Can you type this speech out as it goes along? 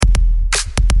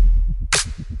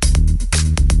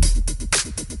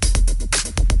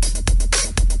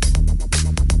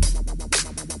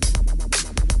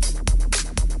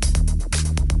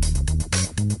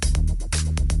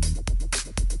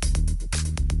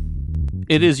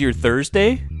It is your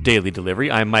Thursday daily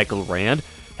delivery. I'm Michael Rand.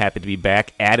 Happy to be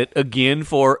back at it again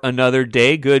for another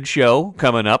day. Good show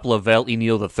coming up. Velle E,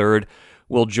 Neal III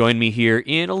will join me here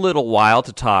in a little while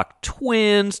to talk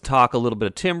Twins, talk a little bit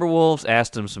of Timberwolves,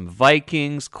 asked him some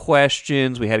Vikings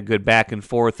questions. We had a good back and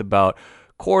forth about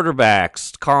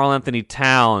quarterbacks, Karl Anthony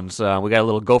Towns. We got a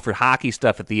little Gopher hockey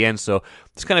stuff at the end, so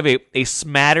it's kind of a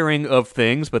smattering of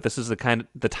things, but this is the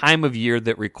time of year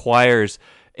that requires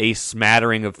a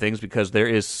smattering of things because there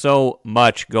is so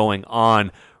much going on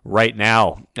right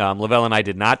now. Velle and I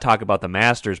did not talk about the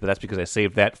Masters, but that's because I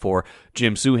saved that for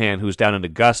Jim Souhan, who's down in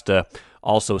Augusta,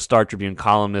 also Star Tribune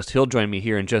columnist. He'll join me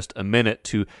here in just a minute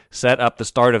to set up the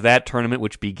start of that tournament,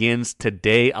 which begins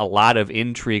today. A lot of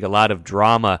intrigue, a lot of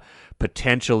drama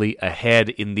potentially ahead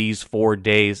in these 4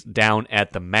 days down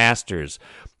at the Masters.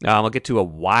 I'll get to a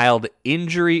wild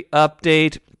injury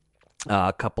update,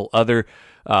 a couple other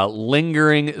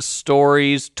lingering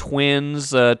stories.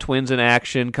 Twins in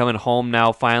action, coming home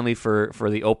now finally for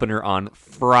the opener on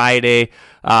Friday.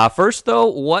 First, though,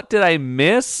 what did I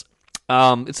miss?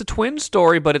 It's a Twins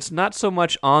story, but it's not so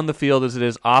much on the field as it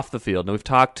is off the field. Now, we've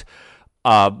talked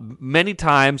many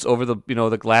times over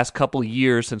the last couple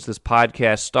years since this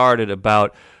podcast started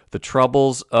about the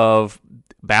troubles of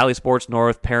Bally Sports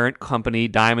North, parent company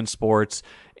Diamond Sports,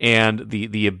 and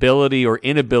the ability or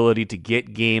inability to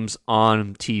get games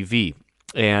on TV.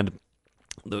 And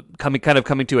coming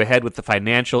to a head with the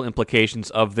financial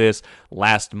implications of this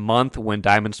last month when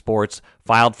Diamond Sports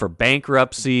filed for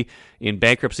bankruptcy, in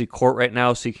bankruptcy court right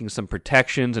now, seeking some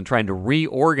protections and trying to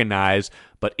reorganize.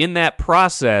 But in that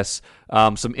process,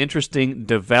 some interesting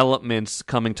developments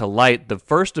coming to light, the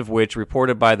first of which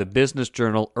reported by the Business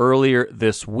Journal earlier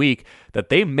this week, that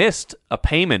they missed a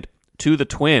payment to the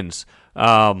Twins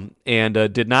and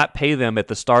did not pay them at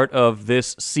the start of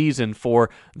this season for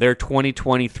their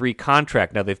 2023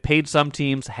 contract. Now, they've paid some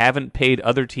teams, haven't paid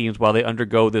other teams while they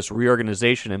undergo this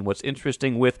reorganization. And what's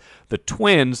interesting with the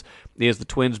Twins is the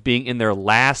Twins being in their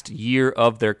last year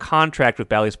of their contract with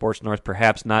Bally Sports North,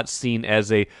 perhaps not seen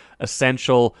as a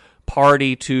essential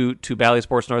party to Bally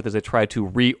Sports North as they try to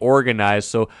reorganize.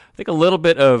 So I think a little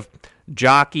bit of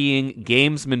jockeying,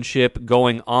 gamesmanship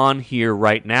going on here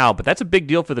right now. But that's a big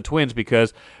deal for the Twins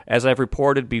because, as I've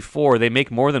reported before, they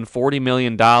make more than $40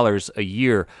 million a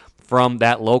year from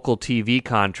that local TV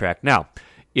contract. Now,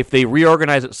 if they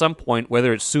reorganize at some point,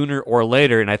 whether it's sooner or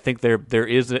later, and I think there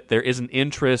is an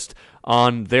interest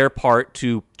on their part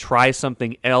to try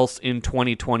something else in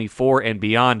 2024 and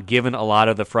beyond, given a lot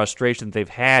of the frustration they've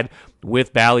had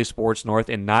with Bally Sports North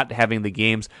and not having the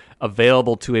games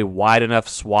available to a wide enough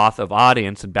swath of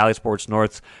audience. And Bally Sports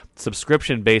North's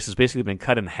subscription base has basically been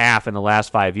cut in half in the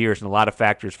last 5 years, and a lot of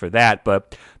factors for that.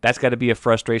 But that's got to be a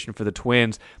frustration for the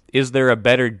Twins. Is there a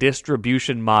better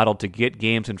distribution model to get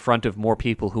games in front of more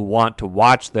people who want to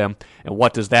watch them? And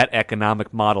what does that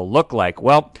economic model look like?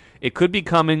 Well, it could be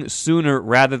coming sooner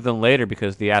rather than later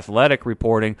because The Athletic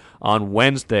reporting on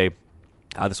Wednesday,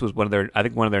 this was one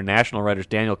of their national writers,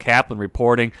 Daniel Kaplan,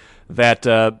 reporting that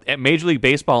at Major League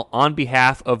Baseball, on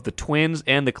behalf of the Twins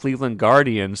and the Cleveland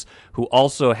Guardians, who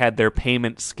also had their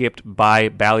payment skipped by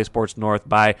Bally Sports North,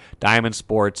 by Diamond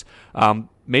Sports,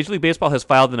 Major League Baseball has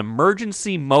filed an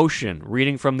emergency motion,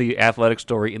 reading from the Athletic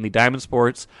story, in the Diamond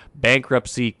Sports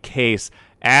bankruptcy case,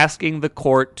 asking the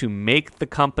court to make the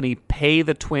company pay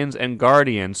the Twins and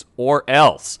Guardians or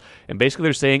else. And basically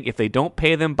they're saying if they don't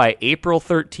pay them by April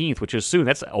 13th, which is soon,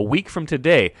 that's a week from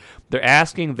today, they're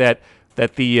asking that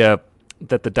the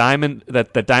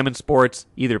Diamond Sports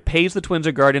either pays the Twins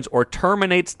or Guardians or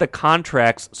terminates the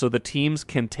contracts so the teams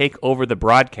can take over the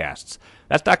broadcasts.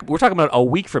 We're talking about a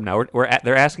week from now.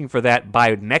 They're asking for that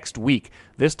by next week,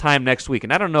 this time next week.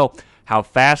 And I don't know how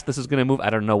fast this is going to move. I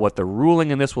don't know what the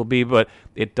ruling in this will be, but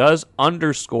it does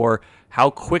underscore how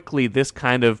quickly this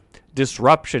kind of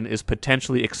disruption is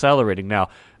potentially accelerating. Now,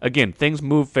 again, things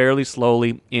move fairly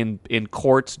slowly in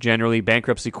courts, generally,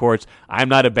 bankruptcy courts. I'm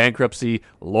not a bankruptcy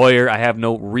lawyer. I have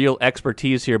no real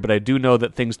expertise here, but I do know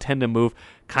that things tend to move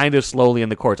kind of slowly in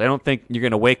the courts. I don't think you're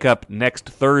going to wake up next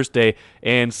Thursday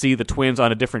and see the Twins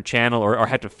on a different channel or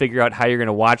have to figure out how you're going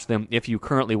to watch them if you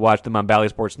currently watch them on Bally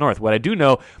Sports North. What I do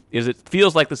know is it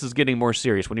feels like this is getting more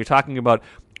serious. When you're talking about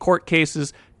court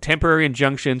cases, temporary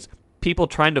injunctions, people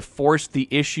trying to force the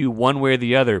issue one way or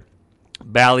the other.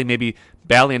 Bally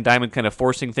and Diamond kind of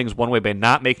forcing things one way by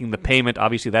not making the payment.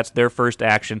 Obviously, that's their first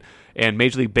action. And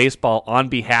Major League Baseball, on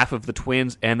behalf of the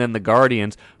Twins and then the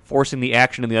Guardians, forcing the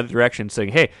action in the other direction, saying,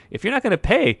 hey, if you're not going to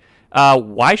pay,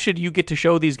 why should you get to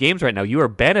show these games right now? You are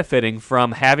benefiting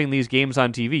from having these games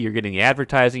on TV. You're getting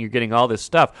advertising, you're getting all this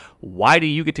stuff. Why do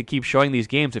you get to keep showing these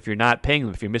games if you're not paying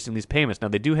them, if you're missing these payments? Now,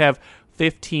 they do have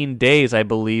 15 days, I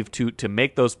believe, to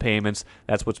make those payments.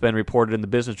 That's what's been reported in the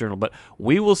Business Journal. But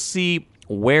we will see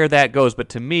where that goes. But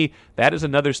to me, that is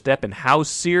another step in how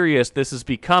serious this is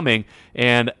becoming.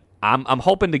 And I'm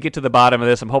hoping to get to the bottom of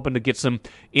this. I'm hoping to get some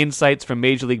insights from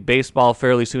Major League Baseball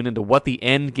fairly soon into what the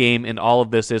end game in all of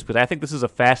this is, because I think this is a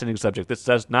fascinating subject. This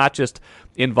does not just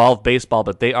involve baseball,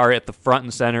 but they are at the front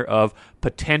and center of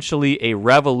potentially a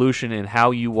revolution in how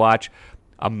you watch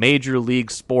a major league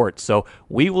sport. So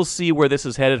we will see where this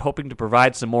is headed, hoping to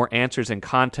provide some more answers and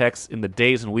context in the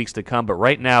days and weeks to come. But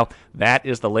right now, that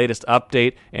is the latest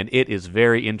update, and it is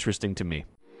very interesting to me.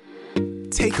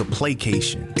 Take a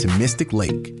playcation to Mystic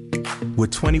Lake.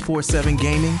 With 24/7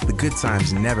 gaming, the good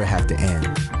times never have to end.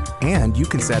 And you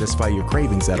can satisfy your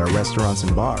cravings at our restaurants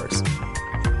and bars.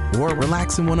 Or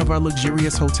relax in one of our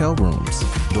luxurious hotel rooms.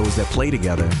 Those that play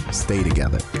together, stay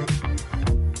together.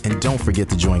 And don't forget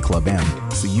to join Club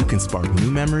M so you can spark new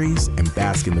memories and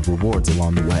bask in the rewards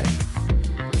along the way.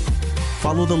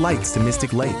 Follow the lights to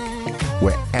Mystic Lake,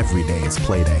 where every day is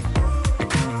play day.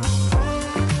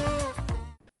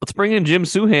 Let's bring in Jim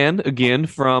Souhan again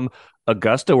from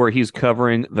Augusta, where he's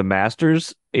covering the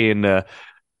Masters in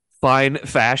fine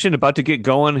fashion. About to get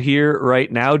going here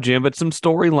right now, Jim, but some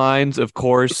storylines, of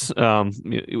course.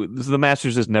 The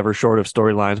Masters is never short of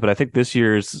storylines, but I think this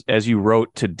year's, as you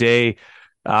wrote today,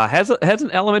 has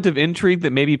an element of intrigue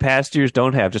that maybe past years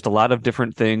don't have. Just a lot of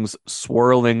different things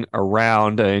swirling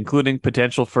around, including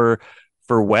potential for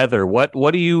weather. What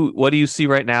do you see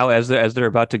right now as they're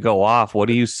about to go off? What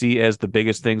do you see as the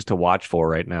biggest things to watch for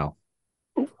right now?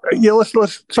 Yeah, let's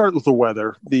start with the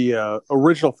weather. The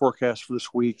original forecast for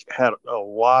this week had a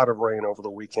lot of rain over the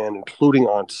weekend, including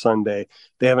on Sunday.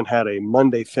 They haven't had a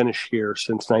Monday finish here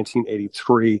since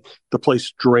 1983. The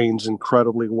place drains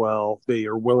incredibly well. They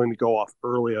are willing to go off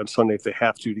early on Sunday if they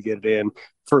have to get it in.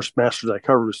 First Masters I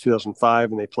covered was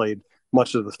 2005, and they played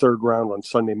much of the third round on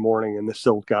Sunday morning, and they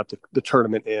still got the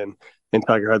tournament in, and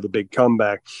Tiger had the big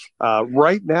comeback.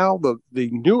 Right now, the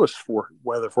newest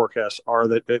weather forecasts are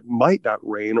that it might not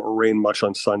rain or rain much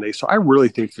on Sunday, so I really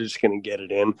think they're just going to get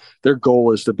it in. Their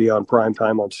goal is to be on prime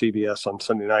time on CBS on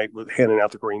Sunday night with handing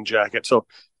out the green jacket, so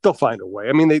they'll find a way.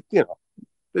 I mean, they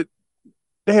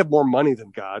have more money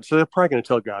than God, so they're probably going to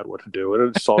tell God what to do,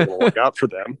 and it's all going to work out for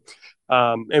them.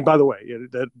 And by the way,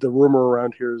 the rumor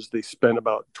around here is they spent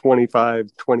about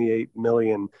 28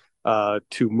 million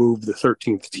to move the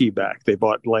 13th tee back. They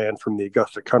bought land from the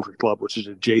Augusta Country Club, which is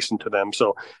adjacent to them,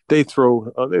 so they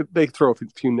throw a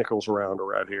few nickels around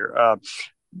here.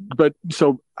 But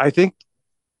so I think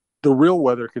the real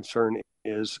weather concern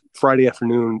is Friday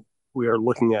afternoon. We are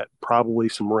looking at probably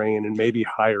some rain and maybe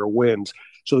higher winds.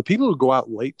 So the people who go out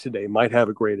late today might have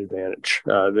a great advantage.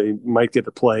 They might get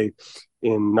to play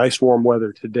in nice warm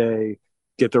weather today,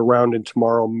 get their round in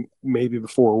tomorrow, maybe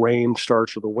before rain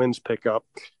starts or the winds pick up.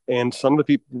 And some of the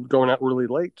people going out really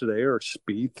late today are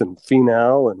Spieth and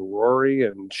Finau and Rory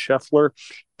and Scheffler.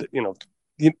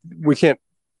 We can't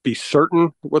be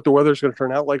certain what the weather is going to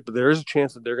turn out like, but there is a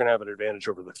chance that they're going to have an advantage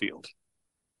over the field.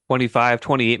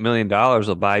 $28 million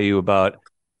will buy you about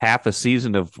half a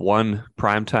season of one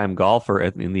primetime golfer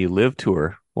in the Live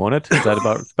Tour, won't it? Is that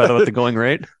about the going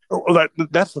rate? Well,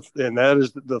 that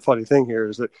is the funny thing here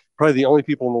is that probably the only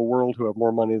people in the world who have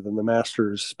more money than the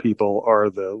Masters people are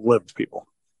the Live people.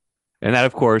 And that,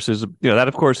 of course, is the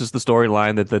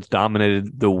storyline that's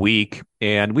dominated the week.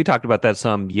 And we talked about that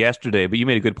some yesterday, but you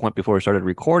made a good point before we started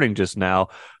recording just now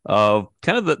of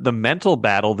kind of the mental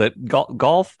battle that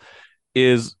golf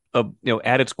is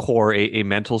at its core, a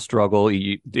mental struggle.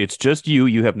 It's just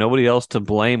you have nobody else to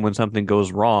blame when something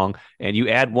goes wrong. And you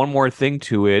add one more thing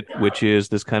to it, which is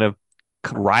this kind of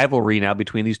rivalry now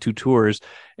between these two tours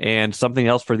and something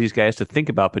else for these guys to think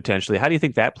about potentially. How do you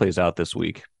think that plays out this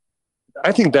week?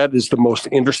 I think that is the most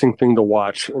interesting thing to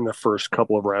watch in the first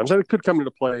couple of rounds. And it could come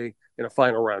into play in a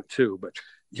final round too. But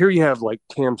here you have like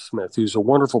Cam Smith, who's a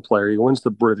wonderful player. He wins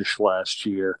the British last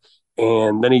year.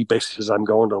 And then he basically says, I'm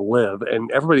going to Live.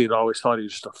 And everybody had always thought he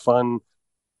was just a fun,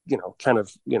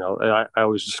 I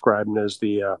always describe him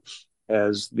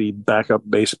as the backup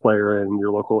bass player in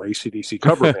your local AC/DC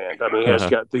cover band. I mean,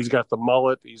 he's got the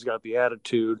mullet, he's got the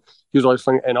attitude. He was always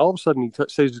funny. And all of a sudden he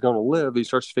says he's going to Live. He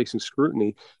starts facing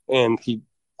scrutiny and he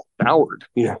soured.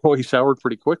 He soured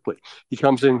pretty quickly. He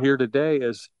comes in here today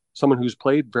as someone who's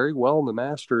played very well in the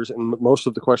Masters and most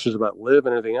of the questions about Live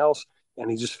and everything else. And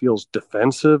he just feels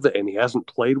defensive and he hasn't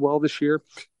played well this year.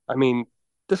 I mean,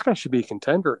 this guy should be a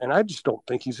contender, and I just don't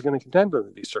think he's going to contend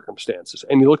under these circumstances.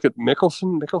 And you look at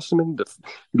Mickelson.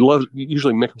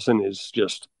 Usually Mickelson is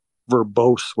just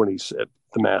verbose when he's at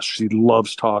the Masters. He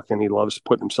loves talking. He loves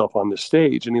putting himself on this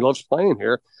stage, and he loves playing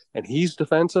here. And he's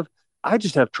defensive. I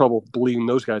just have trouble believing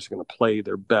those guys are going to play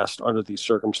their best under these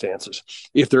circumstances.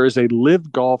 If there is a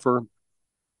live golfer,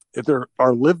 if there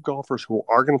are live golfers who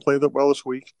are going to play that well this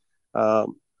week, I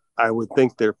would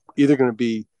think they're either going to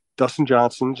be Dustin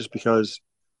Johnson, just because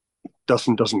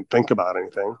Dustin doesn't think about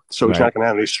anything. So he's not going to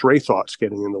have any stray thoughts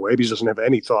getting in the way. He doesn't have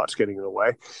any thoughts getting in the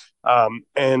way.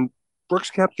 And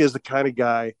Brooks Koepka is the kind of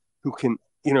guy who can,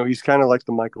 he's kind of like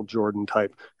the Michael Jordan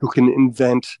type, who can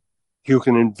invent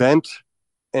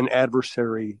an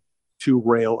adversary to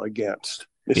rail against.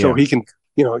 So he can,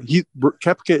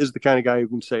 Koepka is the kind of guy who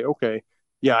can say, okay,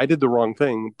 yeah, I did the wrong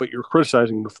thing, but you're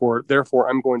criticizing me for it. Therefore,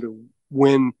 I'm going to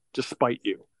win to spite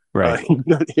you. Right.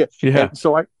 Yeah.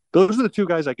 So those are the two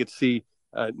guys I could see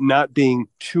not being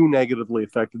too negatively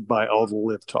affected by all the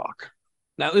live talk.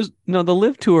 Now, the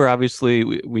Live Tour, obviously,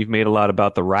 we've made a lot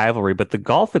about the rivalry, but the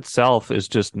golf itself is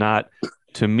just not,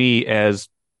 to me, as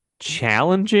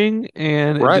challenging.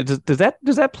 And does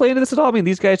that play into this at all? I mean,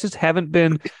 these guys just haven't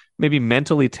been maybe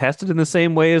mentally tested in the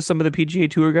same way as some of the PGA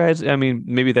Tour guys. I mean,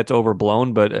 maybe that's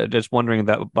overblown, but just wondering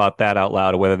about that out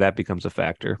loud, or whether that becomes a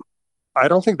factor. I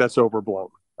don't think that's overblown.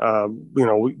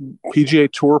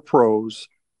 PGA Tour pros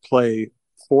play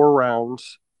 4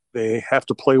 rounds. They have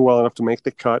to play well enough to make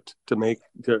the cut, to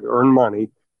earn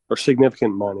money or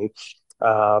significant money.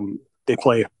 They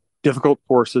play difficult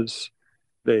courses.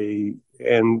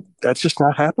 And that's just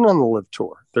not happening on the Live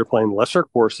Tour. They're playing lesser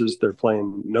courses. They're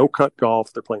playing no cut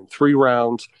golf. They're playing 3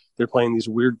 rounds. They're playing these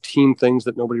weird team things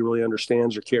that nobody really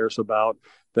understands or cares about.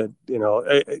 That,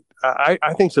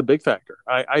 I think it's a big factor.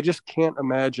 I just can't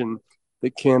imagine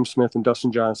that Cam Smith and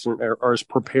Dustin Johnson are as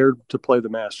prepared to play the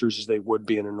Masters as they would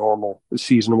be in a normal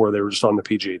season where they were just on the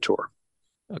PGA Tour.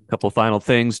 A couple final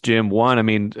things, Jim. One, I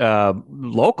mean, our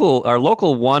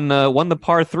local won the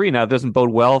par 3. Now, it doesn't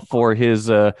bode well for his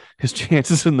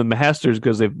chances in the Masters,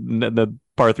 because the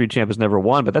par 3 champ has never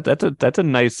won. But that's a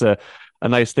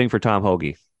nice thing for Tom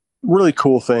Hoge. Really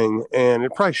cool thing, and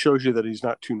it probably shows you that he's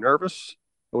not too nervous,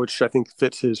 which I think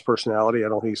fits his personality. I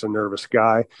don't think he's a nervous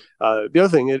guy. The other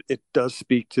thing, it does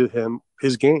speak to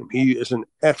his game. He is an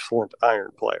excellent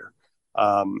iron player.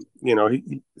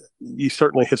 He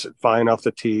certainly hits it fine off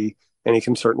the tee, and he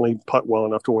can certainly putt well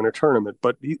enough to win a tournament.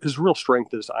 But his real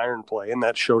strength is iron play, and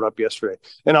that showed up yesterday.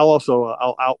 And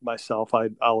I'll out myself.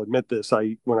 I'll admit this.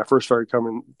 When I first started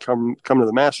coming to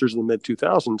the Masters in the mid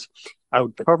 2000s, I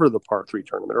would cover the par 3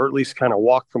 tournament, or at least kind of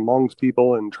walk amongst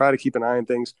people and try to keep an eye on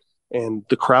things. And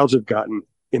the crowds have gotten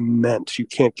immense. You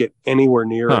can't get anywhere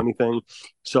near anything.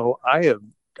 So I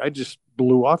just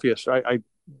blew off yesterday. I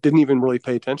didn't even really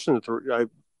pay attention I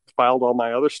filed all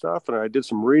my other stuff, and I did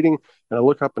some reading, and I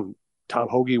look up, and Tom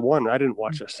Hoge won. I didn't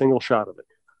watch a single shot of it.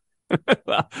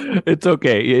 Well, it's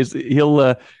okay.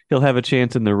 He'll have a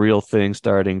chance in the real thing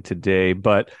starting today,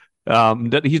 but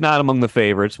he's not among the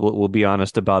favorites. We'll be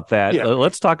honest about that. Yeah.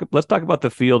 Let's talk about the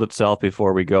field itself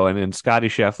before we go. And Scotty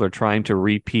Scheffler trying to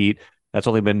repeat. That's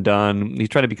only been done. He's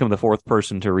trying to become the 4th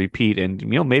person to repeat, and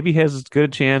maybe he has as good a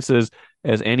chance as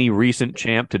any recent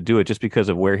champ to do it, just because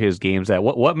of where his game's at.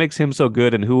 What makes him so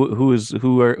good, and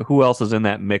who else is in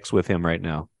that mix with him right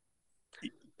now?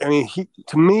 I mean,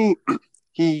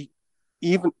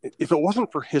 even if it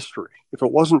wasn't for history, if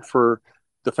it wasn't for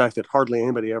the fact that hardly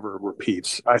anybody ever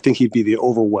repeats, I think he'd be the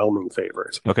overwhelming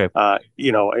favorite. Okay.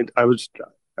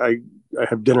 I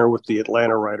have dinner with the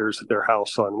Atlanta writers at their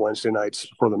house on Wednesday nights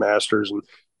for the Masters,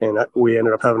 and we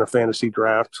ended up having a fantasy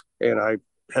draft, and I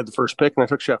had the first pick, and I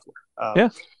took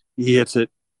Scheffler. He hits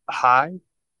it high,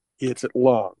 he hits it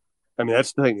long. I mean,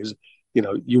 that's the thing is,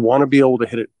 you want to be able to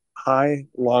hit it high,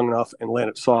 long enough, and land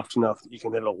it soft enough that you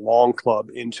can hit a long club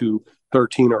into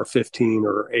 13 or 15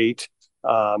 or 8.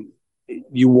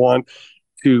 You want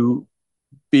to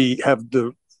have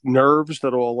the nerves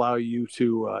that will allow you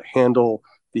to handle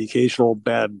the occasional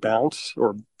bad bounce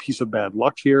or piece of bad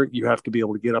luck here. You have to be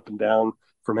able to get up and down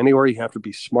from anywhere. You have to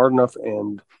be smart enough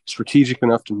and strategic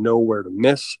enough to know where to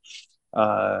miss.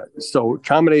 So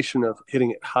combination of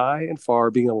hitting it high and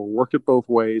far, being able to work it both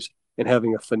ways, and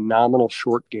having a phenomenal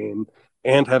short game,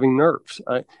 and having nerves.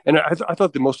 I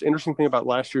thought the most interesting thing about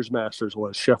last year's Masters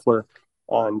was Scheffler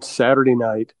on Saturday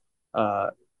night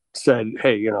said,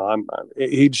 hey,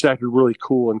 he just acted really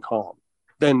cool and calm.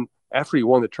 Then after he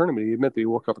won the tournament, he admitted that he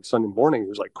woke up on Sunday morning, he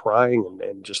was like crying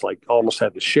and just like almost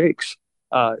had the shakes.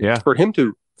 For him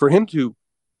to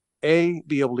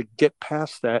be able to get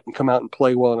past that and come out and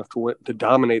play well enough to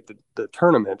dominate the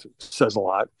tournament says a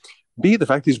lot. B, the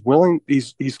fact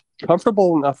he's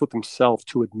comfortable enough with himself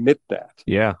to admit that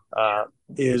Yeah.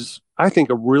 is, I think,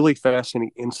 a really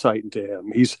fascinating insight into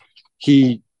him.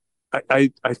 He,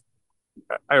 I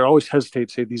I always hesitate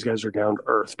to say these guys are down to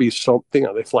earth because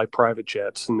they fly private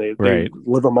jets and they Right.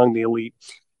 live among the elite.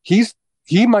 He's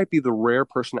he might be the rare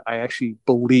person I actually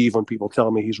believe when people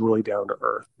tell me he's really down to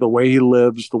earth. The way he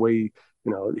lives, the way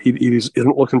he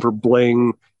isn't looking for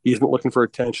bling, he isn't looking for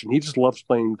attention. He just loves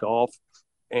playing golf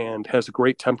and has a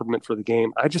great temperament for the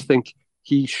game. I just think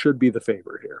he should be the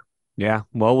favorite here. Yeah.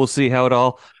 Well, we'll see how it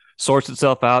all sorts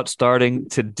itself out starting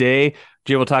today.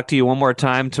 Jay, we'll talk to you one more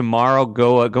time tomorrow.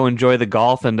 Go enjoy the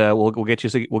golf, and we'll get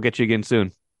you again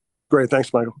soon. Great,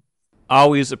 thanks, Michael.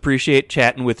 Always appreciate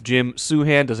chatting with Jim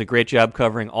Souhan. Does a great job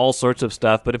covering all sorts of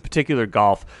stuff, but in particular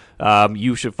golf.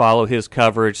 You should follow his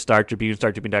coverage, Star Tribune,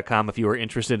 StarTribune.com, if you are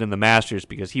interested in the Masters,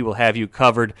 because he will have you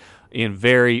covered in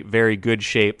very, very good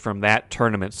shape from that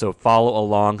tournament. So follow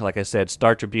along, like I said,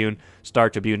 Star Tribune,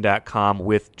 StarTribune.com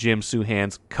with Jim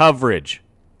Souhan's coverage.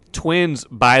 Twins,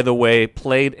 by the way,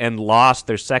 played and lost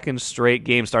their second straight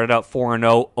game. Started out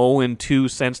 4-0,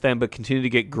 0-2 since then, but continue to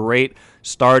get great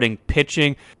starting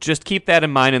pitching. Just keep that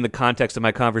in mind in the context of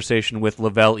my conversation with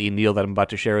Velle E. Neal that I'm about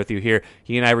to share with you here.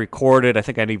 He and I recorded, I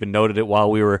think I even noted it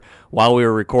while we were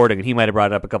recording, and he might have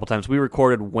brought it up a couple times. We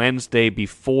recorded Wednesday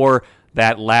before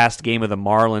that last game of the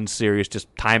Marlins series, just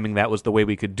timing that was the way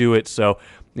we could do it. So,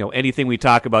 anything we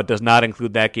talk about does not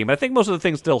include that game. I think most of the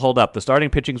things still hold up. The starting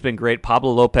pitching's been great.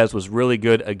 Pablo Lopez was really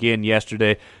good again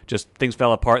yesterday. Just things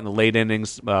fell apart in the late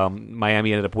innings.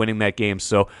 Miami ended up winning that game.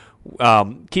 So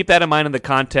keep that in mind in the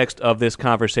context of this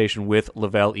conversation with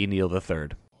Velle E. Neal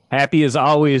III. Happy as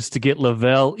always to get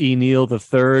Velle E. Neal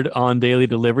III on Daily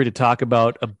Delivery to talk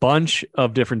about a bunch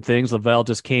of different things. Velle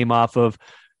just came off of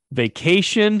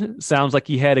vacation. Sounds like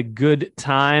he had a good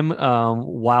time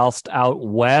whilst out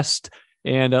west.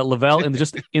 And Velle, and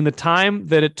just in the time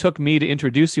that it took me to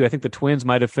introduce you, I think the Twins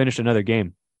might have finished another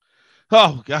game.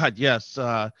 Oh, God, yes.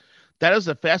 That is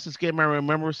the fastest game I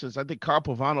remember since I think Carl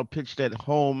Pavano pitched at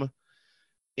home,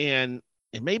 and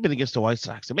it may have been against the White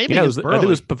Sox. It may have been against Burley. I think it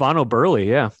was Pavano Burley,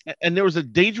 yeah. And there was a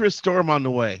dangerous storm on the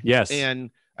way. Yes.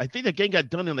 And I think that game got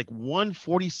done in like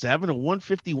 147 or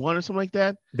 151 or something like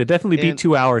that. They definitely beat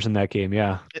 2 hours in that game,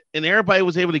 yeah. And everybody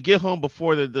was able to get home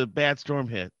before the bad storm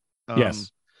hit.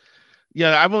 Yes.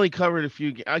 Yeah, I've only covered a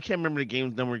few. I can't remember the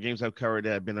number of games I've covered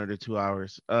that have been under 2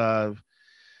 hours.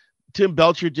 Tim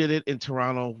Belcher did it in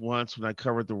Toronto once when I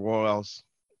covered the Royals.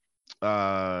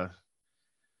 Another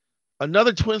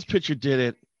Twins pitcher did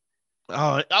it.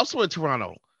 Also in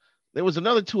Toronto. There was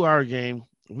another 2 hour game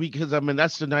because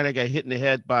that's the night I got hit in the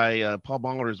head by Paul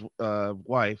Molitor's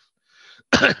wife,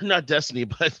 not Destiny,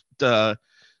 but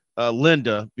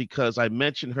Linda, because I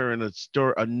mentioned her in a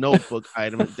notebook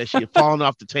item that she had fallen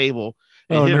off the table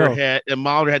and hit her head, and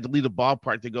Molitor had to leave the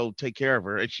ballpark to go take care of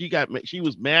her. And she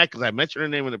was mad because I mentioned her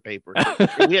name in the paper.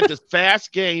 And we had this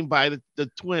fast game by the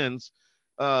Twins.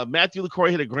 Matthew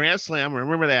LaCroix hit a grand slam. I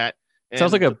remember that. And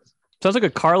sounds like a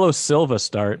Carlos Silva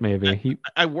start, maybe.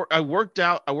 I worked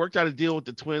out a deal with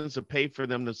the Twins to pay for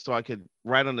them so I could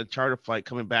ride on the charter flight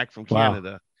coming back from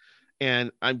Canada. Wow.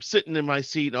 And I'm sitting in my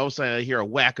seat, and all of a sudden I hear a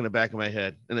whack in the back of my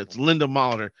head, and it's Linda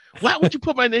Molitor. Why would you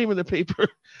put my name in the paper?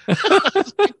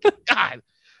 God.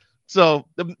 So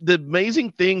the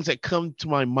amazing things that come to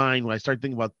my mind when I start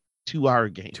thinking about 2 hour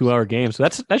games. 2 hour games. So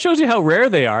that shows you how rare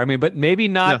they are. I mean, but maybe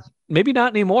not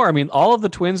anymore. I mean, all of the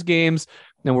Twins games,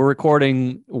 and we're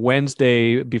recording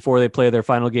Wednesday before they play their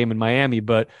final game in Miami,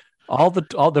 but all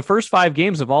the first 5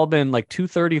 games have all been like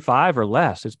 235 or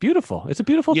less. It's beautiful. It's a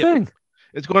beautiful thing.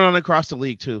 It's going on across the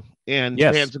league too, and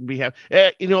fans can be happy.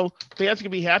 Fans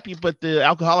can be happy, but the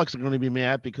alcoholics are going to be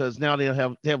mad because now they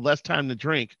have less time to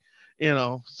drink.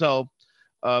 So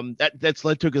that's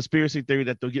led to a conspiracy theory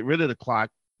that they'll get rid of the clock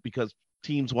because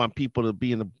teams want people to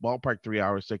be in the ballpark 3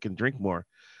 hours so they can drink more.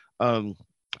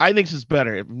 I think this is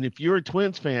better. If you're a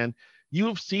Twins fan, you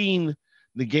have seen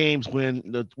the games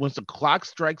once the clock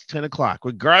strikes 10 o'clock,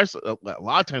 regardless, a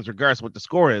lot of times, regardless of what the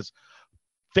score is.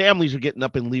 Families are getting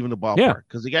up and leaving the ballpark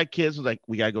because they got kids who like,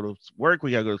 we got to go to work,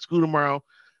 we got to go to school tomorrow.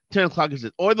 10 o'clock is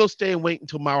it. Or they'll stay and wait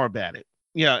until Mauer batted.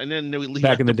 Yeah, and then they would leave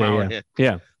back in the day.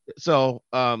 Yeah. So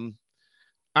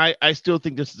I still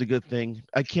think this is a good thing.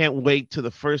 I can't wait till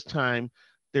the first time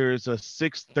there's a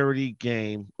 6:30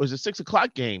 game, or is it 6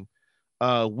 o'clock game,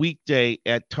 weekday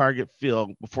at Target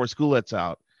Field before school lets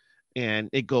out. And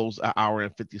it goes an hour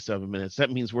and 57 minutes.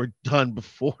 That means we're done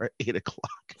before 8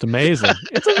 o'clock. It's amazing.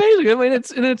 It's amazing. I mean,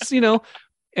 it's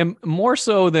and more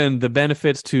so than the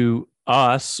benefits to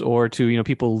us or to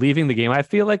people leaving the game. I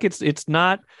feel like it's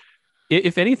not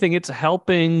if anything, it's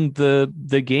helping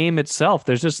the game itself.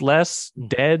 There's just less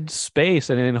dead space,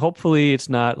 and hopefully it's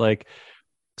not like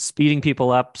speeding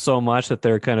people up so much that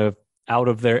they're kind of out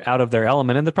of their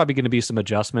element. And there's probably going to be some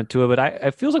adjustment to it. But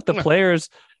I feels like the players,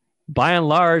 by and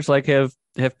large, like have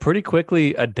pretty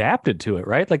quickly adapted to it,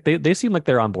 right? Like they seem like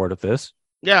they're on board with this.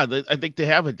 Yeah, I think they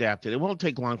have adapted. It won't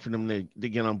take long for them to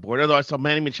get on board. Although I saw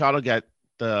Manny Machado got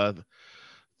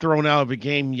thrown out of a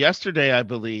game yesterday, I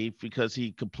believe, because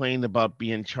he complained about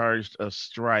being charged a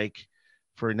strike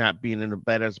for not being in the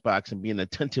batter's box and being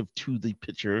attentive to the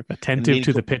pitcher. Attentive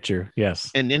to the pitcher,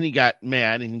 yes. And then he got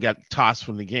mad and he got tossed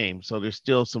from the game. So there's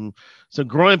still some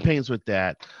growing pains with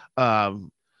that.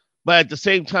 But at the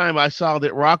same time, I saw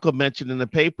that Rocco mentioned in the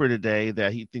paper today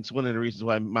that he thinks one of the reasons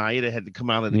why Maeda had to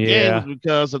come out of the game was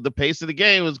because of the pace of the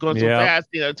game was going so fast,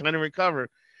 trying to recover.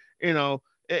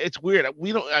 It's weird.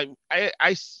 We don't.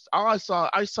 I saw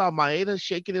Maeda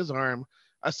shaking his arm.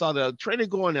 I saw the trainer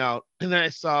going out, and then I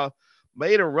saw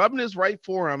Maeda rubbing his right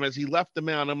forearm as he left the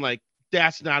mound. I'm like,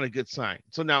 that's not a good sign.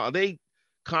 So now are they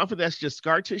confident that's just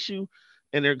scar tissue,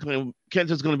 and they're going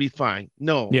Kenta's going to be fine?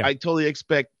 No, I totally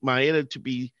expect Maeda to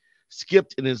be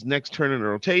skipped in his next turn in the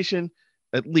rotation,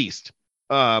 at least.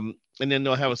 And then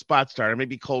they'll have a spot starter.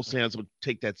 Maybe Cole Sands will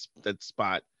take that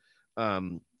spot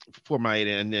for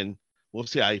Maeda, and then we'll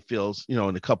see how he feels, in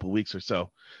a couple of weeks or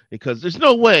so. Because there's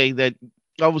no way that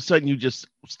all of a sudden you just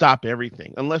stop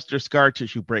everything unless there's scar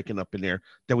tissue breaking up in there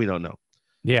that we don't know.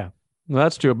 Yeah, well,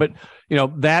 that's true. But,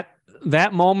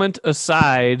 that moment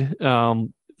aside,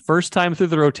 first time through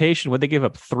the rotation, when they gave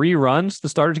up 3 runs, the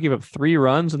starters gave up 3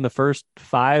 runs in the first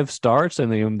 5 starts,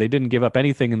 and they didn't give up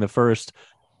anything in the first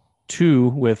 2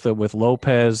 with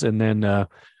Lopez, and then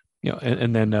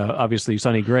obviously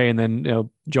Sonny Gray, and then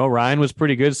Joe Ryan was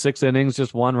pretty good, 6 innings,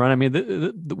 just 1 run. I mean,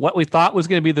 what we thought was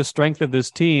going to be the strength of this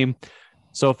team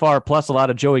so far, plus a lot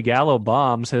of Joey Gallo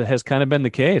bombs, has kind of been the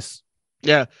case.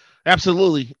 Yeah,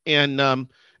 absolutely, and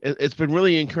it's been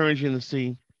really encouraging to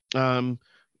see.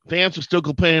 Fans are still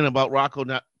complaining about Rocco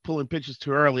not pulling pitches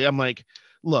too early. I'm like,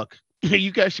 look,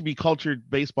 you guys should be cultured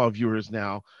baseball viewers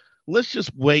now. Let's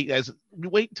just wait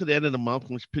to the end of the month,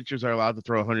 when pitchers are allowed to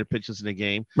throw 100 pitches in a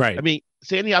game. Right. I mean,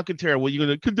 Sandy Alcantara,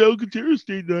 Alcantara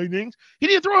stayed 9 innings. He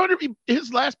didn't throw 100.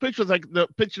 His last pitch was like the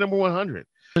pitch number 100.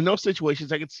 In those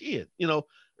situations, I could see it.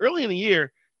 Early in the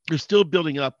year, you're still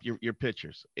building up your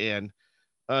pitchers. And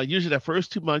usually that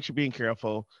first 2 months, you're being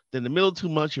careful. Then the middle 2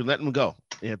 months, you're letting them go.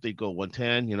 And if they go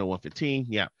 110, 115,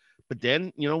 yeah. But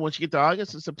then, once you get to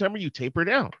August and September, you taper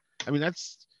down. I mean,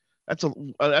 that's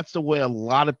the way a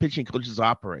lot of pitching coaches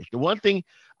operate. The one thing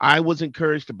I was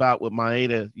encouraged about with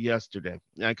Maeda yesterday,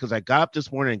 because I got up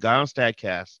this morning and got on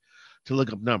StatCast to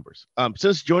look up numbers.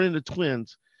 Since joining the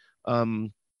Twins,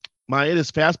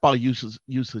 Maeda's fastball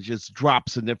usage has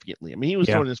dropped significantly. I mean, he was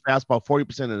throwing his fastball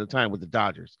 40% of the time with the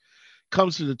Dodgers.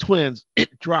 Comes to the Twins,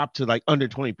 it dropped to like under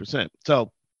 20%.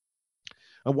 So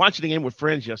I'm watching the game with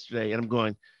friends yesterday, and I'm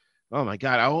going, oh my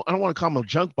God, I don't want to call him a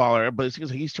junk baller, but it seems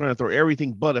like he's trying to throw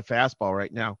everything but a fastball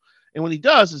right now. And when he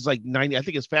does, it's like 90. I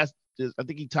think it's fast. I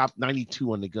think he topped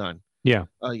 92 on the gun. Yeah.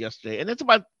 Yesterday, and it's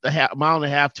about a mile and a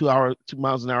half, 2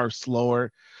 miles an hour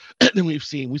slower than we've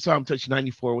seen. We saw him touch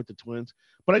 94 with the Twins,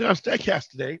 but I got a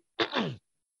StatCast today.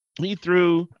 He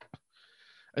threw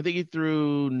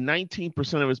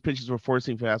 19% of his pitches were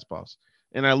four-seam fastballs.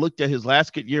 And I looked at his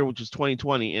last good year, which was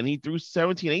 2020, and he threw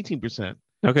 18%.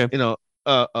 Okay.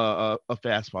 A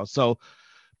fastball. So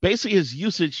basically his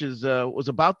usage was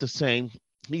about the same.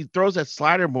 He throws that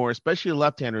slider more, especially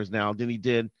left-handers now, than he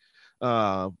did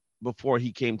before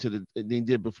he came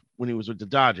when he was with the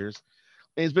Dodgers.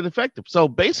 And he's been effective. So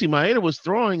basically Maeda was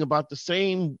throwing about the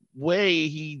same way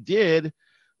he did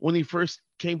when he first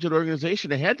came to the organization.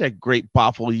 They had that great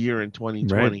Boffle year in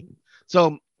 2020. Right.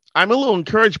 So I'm a little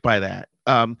encouraged by that.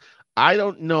 I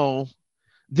don't know.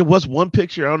 There was one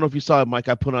picture. I don't know if you saw it, Mike,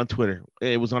 I put on Twitter.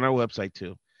 It was on our website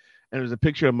too. And there's a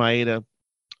picture of Maeda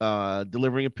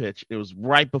delivering a pitch. It was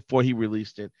right before he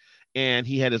released it. And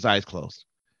he had his eyes closed.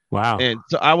 Wow. And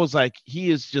so I was like,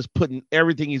 he is just putting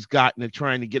everything he's got into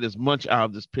trying to get as much out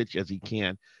of this pitch as he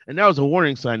can. And that was a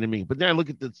warning sign to me. But then I look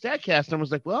at the StatCast and I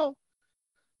was like, well,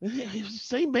 he was the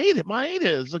same Maeda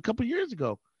is a couple years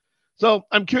ago. So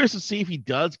I'm curious to see if he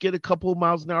does get a couple of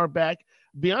miles an hour back.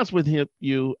 To be honest with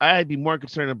I'd be more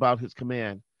concerned about his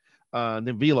command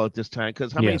than velo at this time,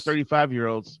 because how many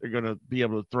 35-year-olds are going to be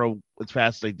able to throw as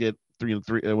fast as they did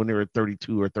when they were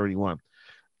 32 or 31?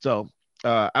 So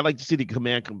I'd like to see the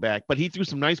command come back. But he threw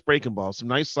some nice breaking balls, some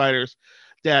nice sliders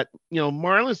that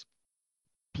Marlins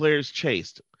players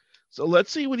chased. So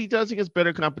let's see what he does against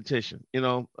better competition.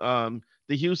 The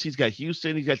the Houston. He's got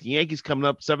Houston. He's got the Yankees coming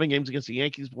up. 7 games against the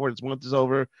Yankees before this month is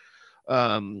over.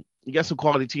 You got some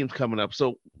quality teams coming up,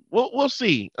 so we'll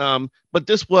see. But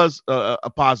this was a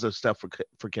positive step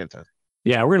for Kenta.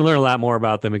 Yeah, we're gonna learn a lot more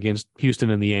about them against Houston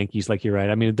and the Yankees. Like you're right.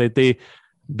 I mean, they've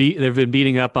been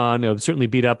beating up on, certainly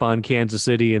beat up on Kansas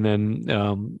City, and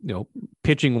then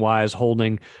pitching wise,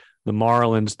 holding the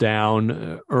Marlins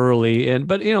down early.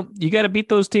 But you got to beat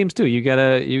those teams too.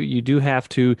 You do have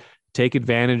to take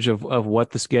advantage of what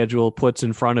the schedule puts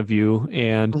in front of you,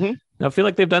 and I feel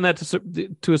like they've done that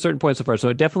to a certain point so far.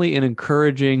 So definitely an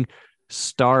encouraging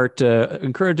start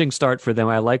for them.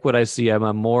 I like what I see.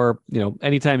 I'm more,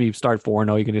 anytime you start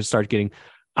 4-0, you can just start getting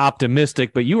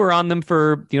optimistic, but you were on them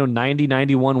for 90,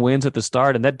 91 wins at the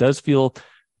start, and that does feel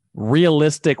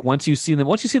realistic once you see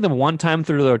them one time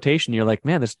through the rotation. You're like,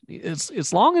 man, this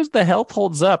as long as the health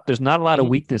holds up, there's not a lot of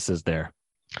weaknesses there.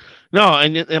 No,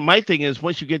 and my thing is,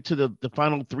 once you get to the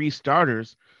final 3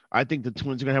 starters, I think the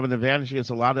Twins are going to have an advantage against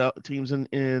a lot of teams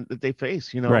that they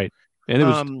face. Right,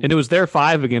 and it was their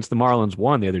 5 against the Marlins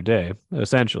 1 the other day,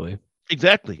 essentially.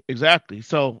 Exactly.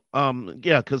 So,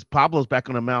 because Pablo's back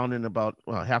on the mound in about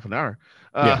half an hour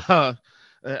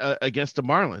against the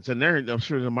Marlins, and I'm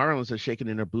sure the Marlins are shaking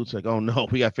in their boots like, oh no,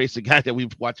 we got to face a guy that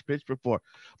we've watched pitch before.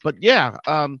 But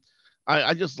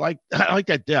I just like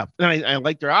that depth, and I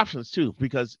like their options too,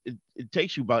 because it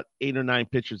takes you about 8 or 9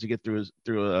 pitchers to get through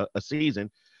a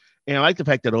season, and I like the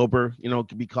fact that Ober,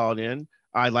 can be called in.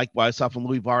 I like what I saw from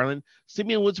Louis Varland,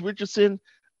 Simeon Woods Richardson.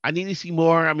 I need to see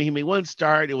more. I mean, he made 1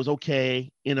 start. It was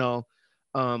okay. He's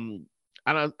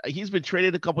been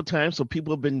traded a couple times, so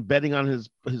people have been betting on his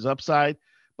upside.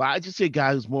 But I just see a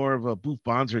guy who's more of a Booth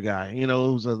Bonser guy,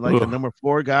 who's a number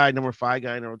 4 guy, number 5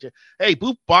 guy. Hey,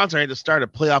 Booth Bonser had to start a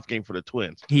playoff game for the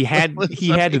Twins. He had to.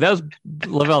 That was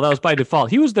Lavelle. That was by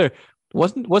default. He was there.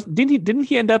 Didn't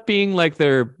he end up being like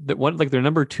their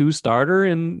number 2 starter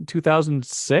in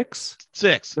 2006? In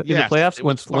the playoffs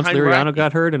once Liriano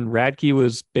got hurt and Radke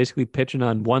was basically pitching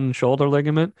on 1 shoulder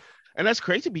ligament. And that's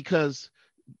crazy because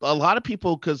a lot of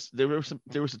people, because there was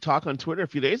a talk on Twitter a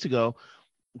few days ago,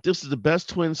 this is the best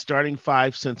Twins starting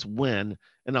 5 since when,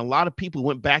 and a lot of people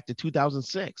went back to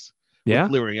 2006. Yeah,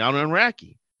 with Liriano and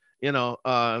Radke, and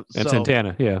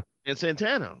Santana, and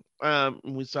Santana.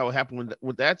 We saw what happened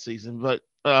with that season, but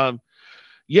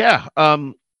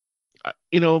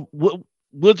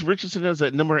Woods Richardson is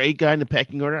a number 8 guy in the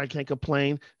pecking order. I can't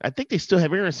complain. I think they still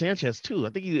have Aaron Sanchez too. I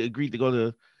think he agreed to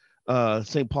go to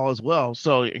St. Paul as well,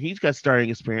 so he's got starting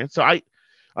experience. So I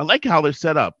like how they're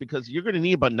set up, because you're going to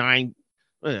need about 9.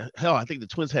 Hell, I think the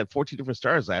Twins had 14 different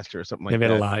stars last year or something like that. They've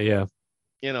had a lot, yeah.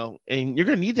 And you're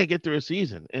going to need to get through a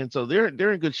season, and so they're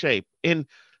in good shape. And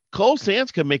Cole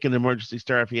Sands can make an emergency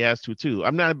start if he has to too.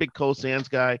 I'm not a big Cole Sands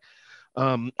guy.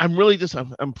 I'm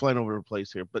flying over the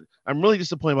place here, but I'm really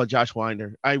disappointed about Josh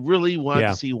Winder. I really want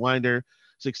to see Winder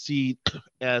succeed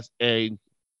as a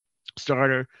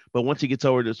starter, but once he gets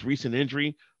over this recent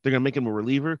injury, they're going to make him a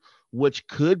reliever, which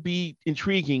could be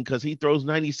intriguing because he throws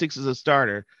 96 as a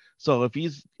starter. So if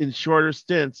he's in shorter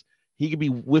stints, he could be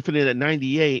whiffing it at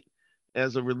 98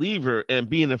 as a reliever and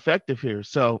being effective here.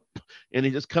 So, and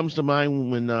it just comes to mind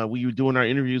when we were doing our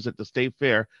interviews at the State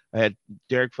Fair. I had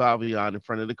Derek Falvey on in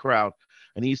front of the crowd,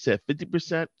 and he said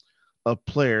 50% of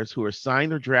players who are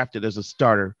signed or drafted as a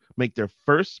starter make their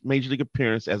first major league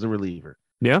appearance as a reliever.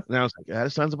 Yeah. And I was like,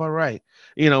 that sounds about right.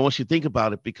 Once you think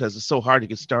about it, because it's so hard to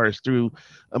get starters through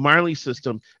a minor league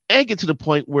system and get to the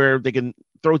point where they can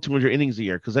throw 200 innings a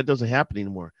year, because that doesn't happen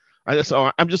anymore.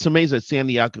 I'm just amazed at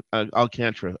Sandy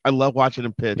Alcantara. I love watching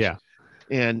him pitch. Yeah.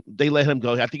 And they let him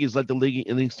go. I think he's led the league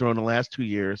in innings thrown the last 2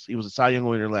 years. He was a Cy Young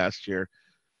winner last year.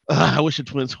 I wish the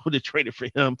Twins would have traded for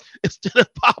him instead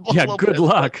of Pablo. Yeah, good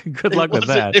luck. Good luck with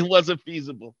that. It wasn't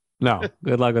feasible. No,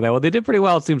 good luck with that. Well, they did pretty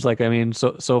well, it seems like. I mean,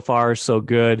 so far, so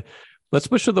good. Let's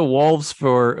push to the Wolves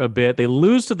for a bit. They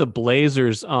lose to the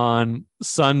Blazers on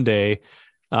Sunday.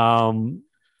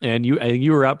 And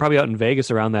you were probably out in Vegas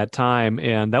around that time,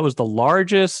 and that was the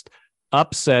largest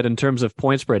upset in terms of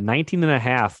point spread.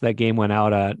 19.5 that game went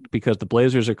out at, because the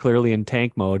Blazers are clearly in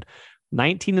tank mode.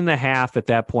 19.5 at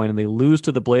that point, and they lose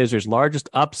to the Blazers. Largest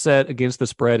upset against the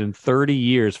spread in 30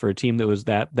 years for a team that was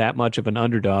that much of an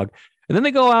underdog. And then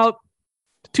they go out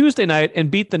Tuesday night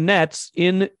and beat the Nets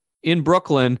in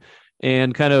Brooklyn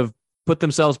and kind of put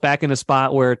themselves back in a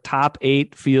spot where top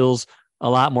 8 feels a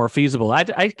lot more feasible. I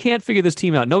can't figure this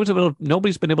team out.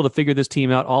 Nobody's been able to figure this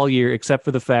team out all year, except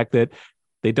for the fact that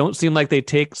they don't seem like they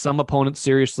take some opponents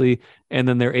seriously, and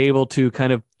then they're able to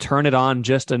kind of turn it on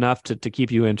just enough to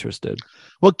keep you interested.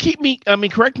 Well, correct me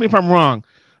if I'm wrong.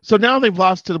 So now they've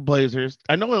lost to the Blazers.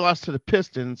 I know they lost to the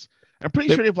Pistons. I'm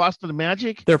pretty sure they've lost to the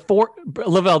Magic. They're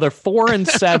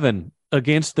 4-7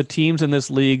 against the teams in this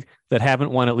league that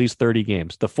haven't won at least 30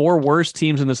 games. The 4 worst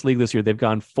teams in this league this year, they've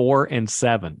gone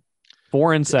 4-7.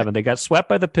 4-7. They got swept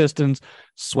by the Pistons,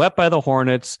 swept by the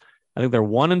Hornets. I think they're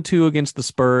 1-2 against the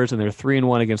Spurs, and they're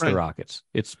 3-1 against the Rockets.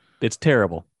 It's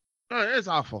terrible. It's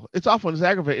awful. It's awful. And it's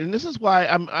aggravating. And this is why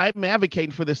I'm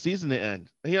advocating for this season to end.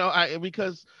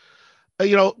 Because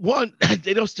one,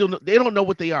 they don't know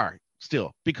what they are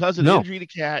still because of the injury to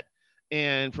Cat,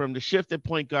 and from the shift at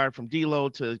point guard from D'Lo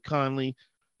to Conley,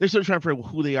 they're still trying to figure out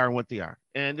who they are and what they are.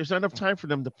 And there's not enough time for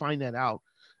them to find that out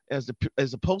as the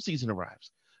postseason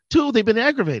arrives. 2, they've been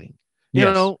aggravating.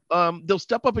 They'll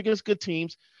step up against good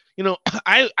teams.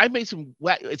 I made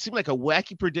it seemed like a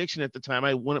wacky prediction at the time.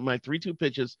 I won my 3-2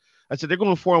 pitches. I said they're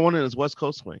going 4-1 in his West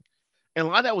Coast swing. And a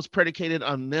lot of that was predicated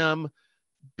on them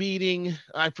beating,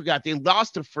 I forgot, they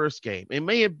lost the first game. It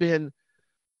may have been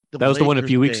that was the one a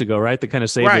few weeks ago, right? That kind of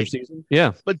saved their season.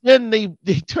 Yeah. But then they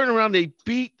turn around, they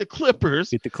beat the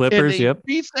Clippers. And they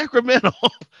beat Sacramento.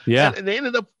 Yeah. And they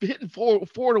ended up hitting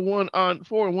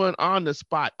 4-1 on the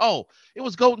spot. Oh, it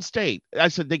was Golden State. I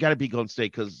said they got to beat Golden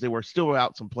State because they were still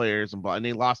out some players and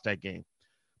they lost that game.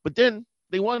 But then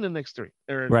they won the next 3.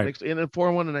 And then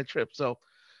 4-1 in that trip. So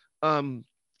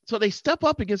they step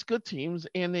up against good teams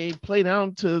and they play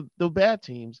down to the bad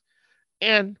teams.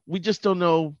 And we just don't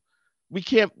know.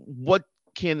 What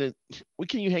can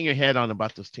you hang your head on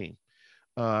about this team?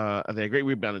 Are they a great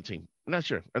rebounding team? I'm not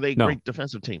sure. Are they a great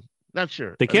defensive team? Not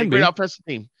sure. They can be. A great offensive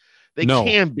team? They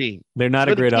can be. They're not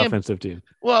a great offensive team.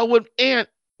 Well, with Ant's,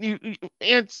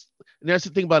 and that's the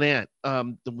thing about Ant.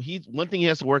 One thing he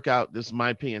has to work out, this is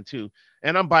my opinion too,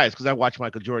 and I'm biased because I watched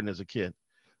Michael Jordan as a kid.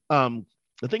 The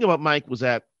thing about Mike was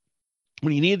that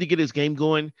when he needed to get his game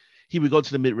going, he would go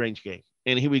to the mid-range game.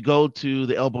 And he would go to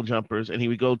the elbow jumpers, and he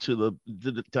would go to the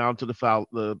down to the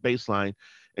baseline,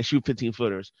 and shoot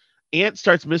 15-footers. Ant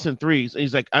starts missing threes, and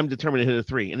he's like, "I'm determined to hit a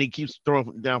 3," and he keeps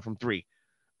throwing down from 3.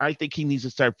 I think he needs to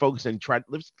start focusing.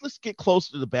 Let's get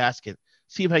closer to the basket,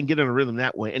 see if I can get in a rhythm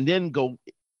that way, and then go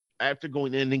after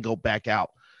going in, then go back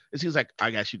out. It seems like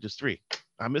I got to shoot this 3.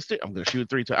 I missed it. I'm going to shoot a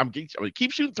 3. I'm going to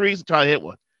keep shooting 3s until I hit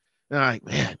one. And I'm like,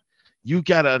 man, you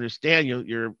got to understand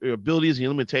your abilities and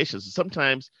your limitations.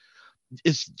 Sometimes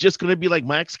it's just going to be like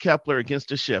Max Kepler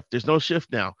against a shift. There's no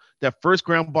shift now. That first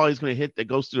ground ball he's going to hit that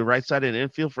goes to the right side of the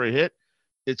infield for a hit,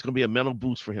 it's going to be a mental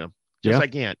boost for him. Just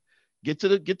like Ant. Get to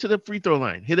the free throw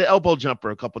line. Hit an elbow jumper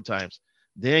a couple times.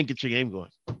 Then get your game going.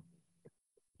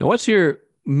 Now, what's your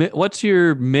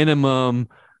minimum,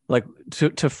 like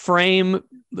to frame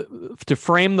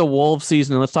the Wolves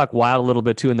season? And let's talk Wild a little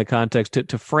bit too in the context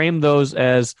to frame those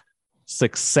as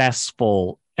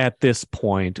successful at this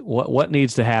point. What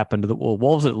needs to happen to the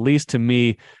Wolves? At least to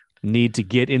me, need to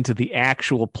get into the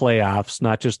actual playoffs,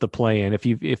 not just the play-in.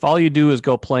 If all you do is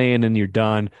go play in and you're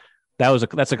done,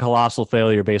 that's a colossal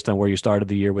failure based on where you started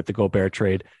the year with the Gobert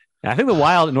trade. And I think the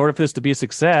Wild, in order for this to be a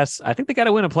success, I think they got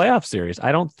to win a playoff series.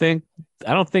 I don't think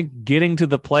getting to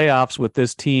the playoffs with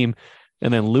this team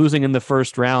and then losing in the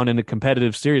first round in a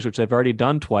competitive series, which they've already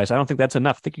done twice, I don't think that's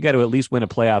enough. I think you got to at least win a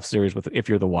playoff series if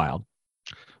you're the Wild.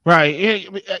 Right.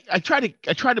 I try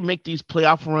to make these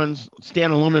playoff runs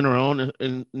stand alone in their own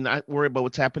and not worry about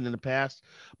what's happened in the past.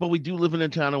 But we do live in a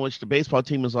town in which the baseball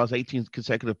team has lost 18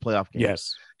 consecutive playoff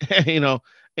games. Yes.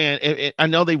 And I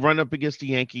know they run up against the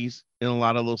Yankees in a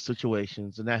lot of those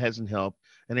situations, and that hasn't helped.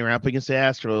 And they were up against the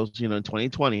Astros, in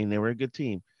 2020, and they were a good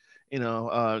team. They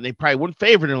probably weren't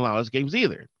favored in a lot of those games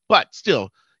either. But still,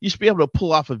 you should be able to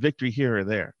pull off a victory here or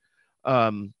there.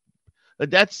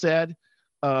 That said,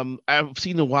 I've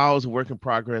seen the Wild as a work in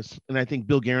progress, and I think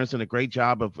Bill Guerin's done a great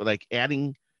job of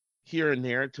adding here and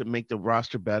there to make the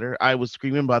roster better. I was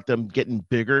screaming about them getting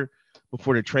bigger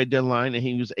before the trade deadline, and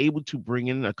he was able to bring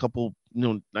in a couple,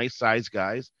 nice size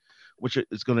guys, which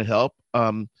is going to help.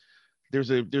 There's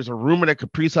a rumor that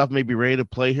Kaprizov may be ready to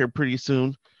play here pretty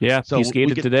soon. Yeah, so he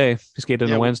skated today. He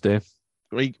skated on Wednesday.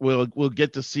 We'll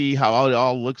get to see how it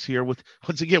all looks here.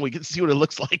 Once again, we get to see what it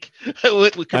looks like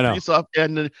with Kaprizov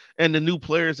and the new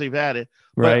players they've added.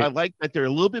 But I like that they're a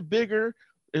little bit bigger.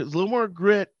 There's a little more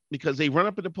grit because they run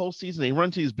up in the postseason. They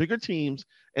run to these bigger teams,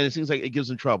 and it seems like it gives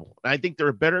them trouble. And I think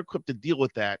they're better equipped to deal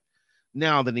with that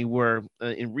now than they were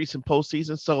in recent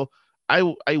postseason. So I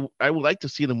would like to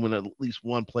see them win at least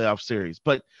one playoff series.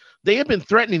 But they have been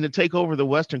threatening to take over the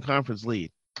Western Conference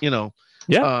lead.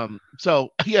 Yeah.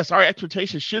 So yes, our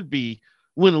expectation should be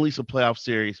win at least a playoff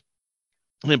series,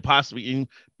 and then possibly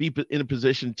be in a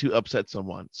position to upset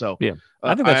someone. So yeah,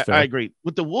 I think that's fair. I agree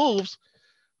with the Wolves.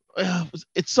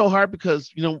 It's so hard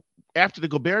because after the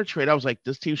Gobert trade, I was like,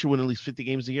 this team should win at least 50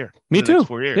 games a year. Me in the too. next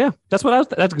 4 years. Yeah, that's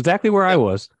exactly where I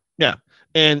was. Yeah.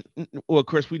 And well, of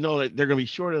course, we know that they're going to be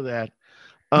short of that.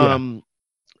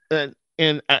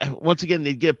 And once again,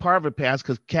 they get part of a pass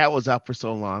because Cat was out for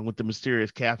so long with the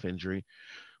mysterious calf injury.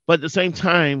 But at the same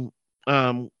time,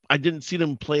 I didn't see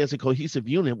them play as a cohesive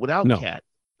unit without Cat.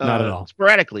 Not at all.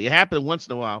 Sporadically, it happened once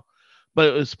in a while, but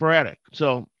it was sporadic.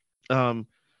 So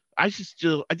I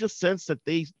just sense that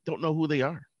they don't know who they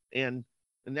are, and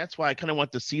that's why I kind of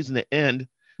want the season to end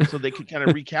so they can kind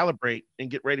of recalibrate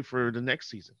and get ready for the next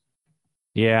season.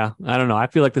 Yeah, I don't know. I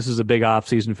feel like this is a big off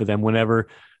season for them. Whenever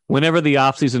the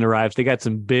off season arrives, they got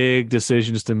some big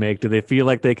decisions to make. Do they feel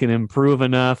like they can improve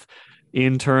enough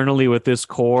internally with this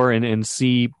core and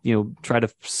see, try to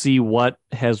see what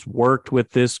has worked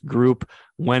with this group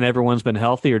when everyone's been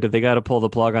healthy, or did they got to pull the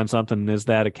plug on something? Is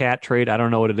that a Cat trade? I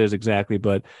don't know what it is exactly,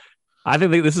 but I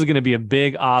think this is going to be a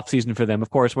big off season for them.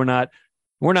 Of course, we're not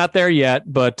there yet,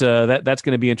 but that's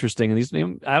going to be interesting.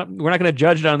 And we're not going to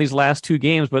judge it on these last two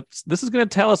games, but this is going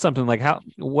to tell us something. Like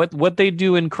what they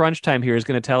do in crunch time here is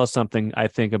going to tell us something, I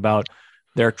think, about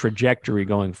their trajectory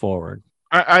going forward.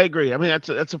 I agree. I mean,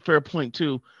 that's a fair point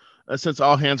too, since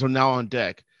all hands are now on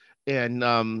deck,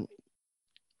 and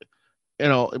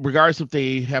regardless if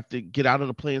they have to get out of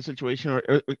the play-in situation, or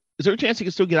is there a chance he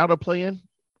can still get out of play-in?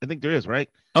 I think there is, right?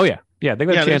 Oh yeah, they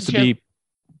got a chance to be.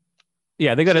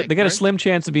 Yeah, they got a slim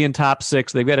chance to be in top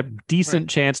 6. They've got a decent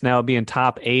chance now of being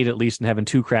top 8 at least, and having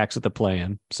 2 cracks at the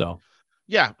play-in. So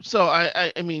yeah, so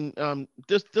I mean,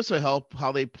 this will help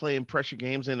how they play in pressure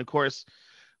games, and of course,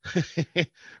 we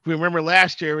remember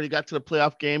last year when he got to the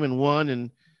playoff game and won, and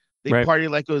they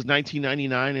partied like it was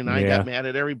 1999, and I got mad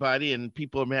at everybody, and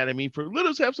people are mad at me for let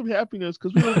us have some happiness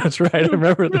because we don't. That's right. I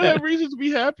remember that. We don't have reasons to be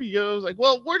happy. I was like,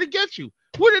 well, where did it get you?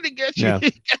 Where did it get you?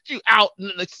 It got you out in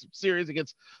the next series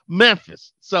against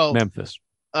Memphis. So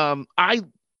I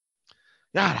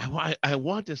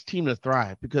want this team to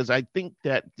thrive because I think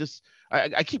that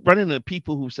I keep running into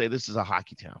people who say this is a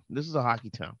hockey town. This is a hockey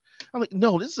town. I'm like,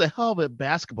 no, this is a hell of a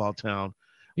basketball town.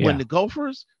 Yeah. When the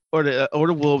Gophers or the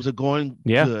Wolves are going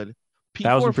good,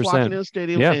 people are flocking in the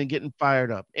stadium and getting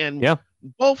fired up. And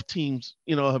both teams,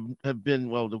 have been,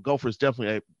 well, the Gophers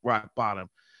definitely at rock bottom.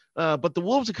 But the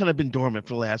Wolves have kind of been dormant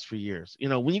for the last few years.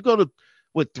 When you go to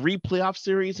 3 playoff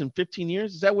series in 15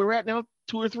 years, is that where we're at now?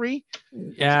 2 or 3?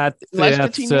 Yeah, last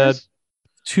 15 years?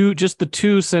 2, just the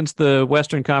 2 since the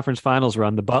Western Conference Finals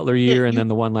run, the Butler year and then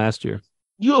the one last year.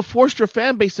 You have forced your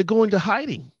fan base to go into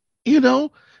hiding,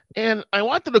 and I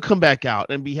want them to come back out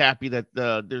and be happy that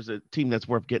there's a team that's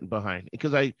worth getting behind,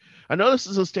 because I know this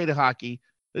is a state of hockey.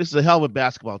 This is a hell of a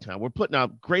basketball town. We're putting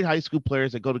out great high school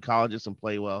players that go to colleges and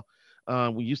play well.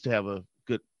 We used to have a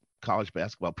good college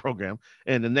basketball program,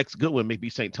 and the next good one may be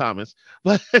St. Thomas.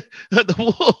 But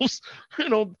the Wolves,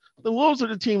 the Wolves are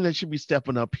the team that should be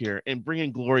stepping up here and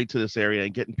bringing glory to this area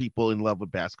and getting people in love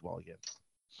with basketball again.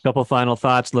 Couple final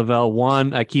thoughts, Lavelle.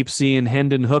 One, I keep seeing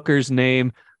Hendon Hooker's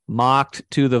name mocked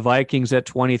to the Vikings at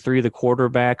 23, the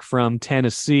quarterback from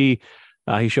Tennessee.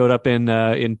 He showed up in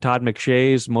Todd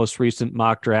McShay's most recent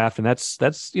mock draft, and that's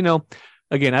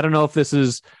again, I don't know if this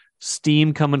is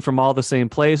steam coming from all the same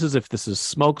places, if this is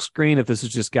smokescreen, if this is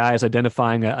just guys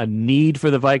identifying a need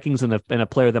for the Vikings and a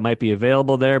player that might be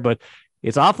available there, but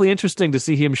it's awfully interesting to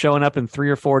see him showing up in 3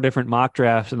 or 4 different mock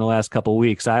drafts in the last couple of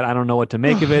weeks. I don't know what to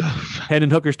make of it. Hendon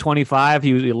Hooker's 25.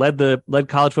 He led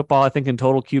college football, I think, in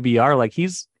total QBR. Like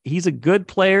he's a good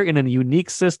player in a unique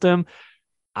system.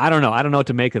 I don't know what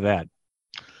to make of that.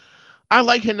 I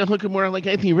like Hendon Hooker more. I like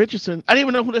Anthony Richardson. I didn't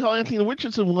even know who the hell Anthony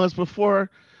Richardson was before,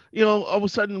 all of a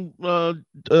sudden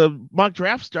mock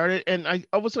draft started, and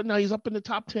all of a sudden now he's up in the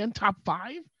top 10, top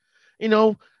 5.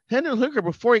 Hendon Hooker,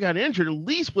 before he got injured, at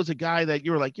least was a guy that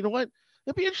you were like, you know what?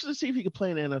 It'd be interesting to see if he could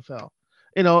play in the NFL.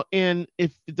 And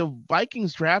if the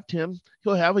Vikings draft him,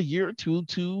 he'll have a year or two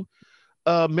to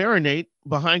marinate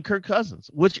behind Kirk Cousins,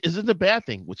 which isn't a bad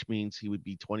thing, which means he would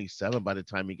be 27 by the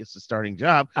time he gets the starting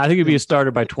job. I think he'd be a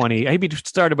starter by 20. He'd be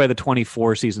started by the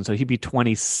 24 season, so he'd be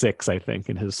 26, I think,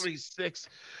 in his 26.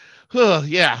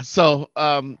 Yeah. So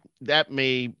that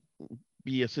may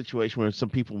be a situation where some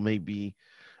people may be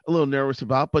a little nervous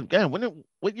about, but again,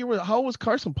 how old was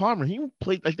Carson Palmer? He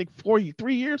played, I think, 4 years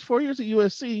at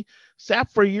USC,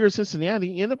 sat for a year at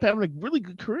Cincinnati, he ended up having a really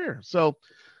good career. So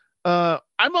I'm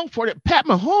all for it. Pat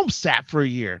Mahomes sat for a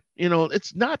year.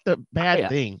 It's not the bad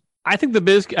thing. I think the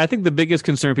biggest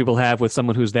concern people have with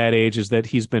someone who's that age is that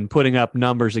he's been putting up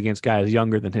numbers against guys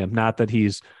younger than him, not that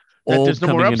he's old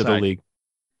coming into the league.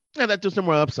 Yeah, that there's no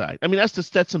more upside. I mean, that's the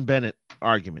Stetson Bennett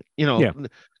argument,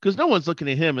 because no one's looking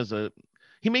at him as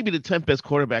he may be the 10th best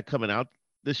quarterback coming out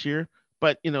this year,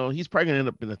 but he's probably gonna end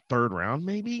up in the third round,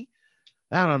 maybe.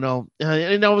 I don't know.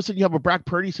 And all of a sudden you have a Brock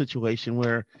Purdy situation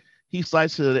where he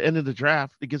slides to the end of the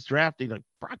draft. He gets drafted. Like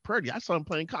Brock Purdy, I saw him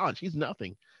playing college. He's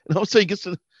nothing. And all of a sudden he gets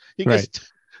to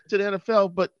the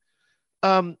NFL. But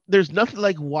there's nothing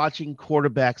like watching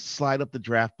quarterbacks slide up the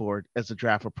draft board as the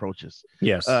draft approaches.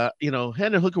 Yes.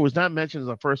 Hendon Hooker was not mentioned as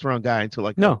a first round guy until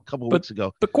a couple weeks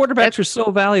ago. But quarterbacks are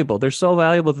so valuable. They're so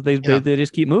valuable that they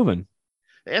just keep moving.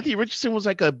 Anthony Richardson was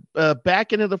like a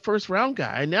back end of the first round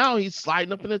guy, and now he's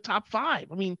sliding up in the top 5.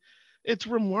 I mean, it's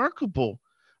remarkable.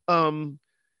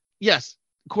 Yes,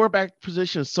 quarterback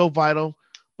position is so vital,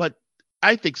 but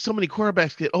I think so many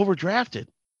quarterbacks get overdrafted.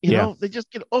 You know, they just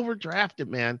get overdrafted,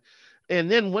 man. And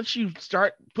then once you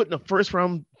start putting a first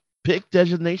round pick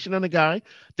designation on a guy,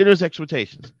 then there's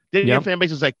expectations. Then your fan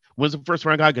base is like, when's the first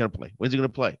round guy going to play? When's he going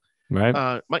to play?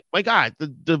 Right. My God,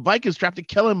 the Vikings drafted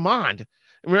Kellen Mond.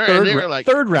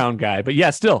 Third round guy, but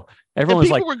still, everyone was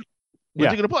like, when's he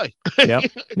going to play? Yep,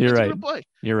 you're right.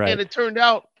 You're right. And it turned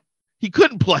out he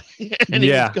couldn't play. And he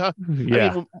was gone.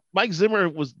 Yeah. I mean, Mike Zimmer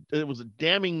was a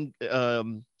damning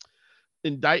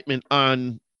indictment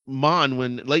on Mon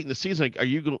when late in the season, like,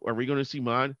 are we going to see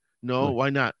Mon? No, why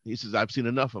not? He says, I've seen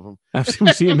enough of him. I've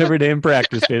seen him every day in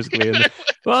practice, basically.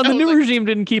 The new regime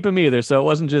didn't keep him either, so it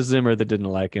wasn't just Zimmer that didn't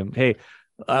like him. Hey,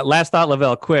 last thought,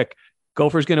 Lavelle, quick.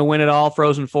 Gophers going to win it all,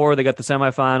 Frozen Four. They got the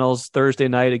semifinals Thursday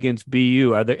night against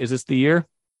BU. Is this the year?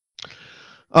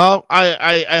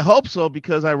 I hope so,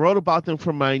 because I wrote about them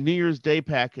from my New Year's Day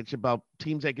package about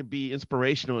teams that could be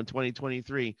inspirational in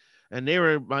 2023, and they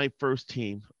were my first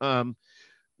team. I'm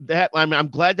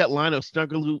glad that line of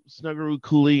Snuggerud,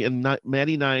 Cooley, and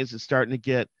Matty Nyes is starting to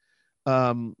get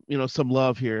some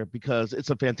love here, because it's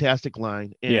a fantastic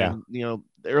line. And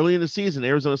early in the season,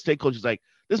 Arizona State coach is like,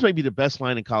 this may be the best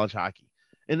line in college hockey.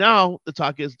 And now the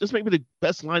talk is this may be the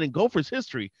best line in Gophers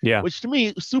history, which to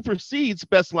me supersedes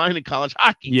best line in college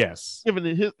hockey. Yes. Given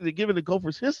the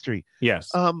Gophers history.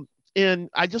 Yes. And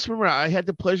I just remember I had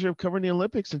the pleasure of covering the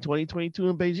Olympics in 2022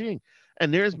 in Beijing.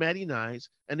 And there's Matty Nyes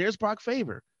and there's Brock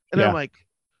Faber. And I'm like,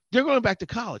 they're going back to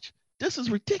college. This is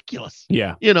ridiculous.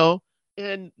 Yeah.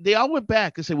 And they all went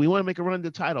back and said, we want to make a run at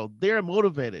the title. They're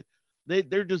motivated.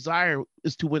 Their desire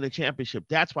is to win a championship.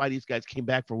 That's why these guys came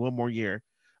back for one more year.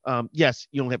 Yes,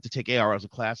 you don't have to take 8 hours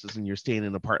of classes and you're staying in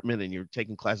an apartment and you're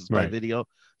taking classes by video.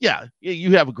 Yeah,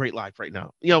 you have a great life right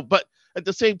now. But at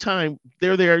the same time,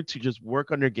 they're there to just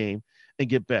work on their game and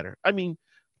get better. I mean,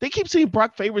 they keep saying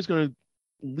Brock Faber is going to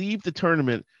leave the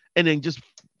tournament and then just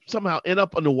somehow end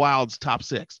up on the Wild's top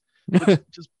 6. Which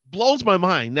just blows my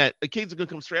mind that a kid's going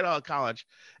to come straight out of college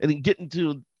and then get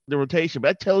into the rotation. But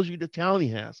that tells you the talent he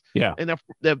has. Yeah. And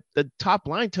the top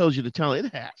line tells you the talent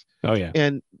it has. Oh, yeah.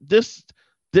 And this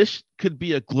could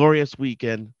be a glorious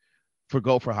weekend for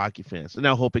Gopher hockey fans, and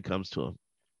I hope it comes to them.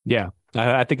 Yeah,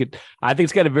 I think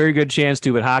it's got a very good chance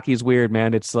to. But hockey's weird,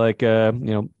 man. It's like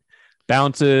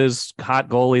bounces, hot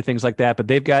goalie, things like that. But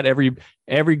they've got every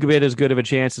bit as good of a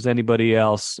chance as anybody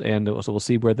else, and so we'll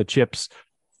see where the chips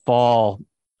fall.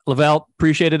 Lavelle,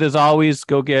 appreciate it as always.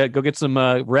 Go get some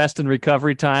rest and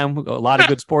recovery time. A lot of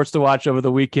good sports to watch over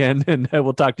the weekend, and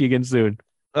we'll talk to you again soon.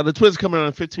 The Twins coming on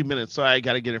in 15 minutes, so I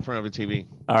got to get in front of a TV.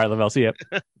 All right, Lavelle, see ya.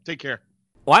 Take care.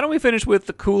 Why don't we finish with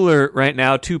the cooler right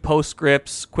now? 2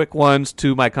 postscripts, quick ones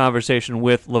to my conversation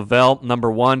with Lavelle.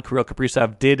 Number 1, Kirill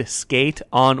Kaprizov did skate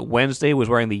on Wednesday, was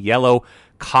wearing the yellow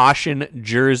caution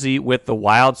jersey with the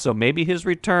Wild, so maybe his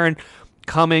return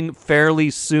coming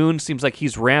fairly soon. Seems like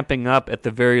he's ramping up at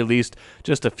the very least.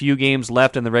 Just a few games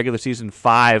left in the regular season,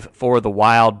 5 for the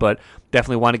Wild, but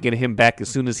definitely want to get him back as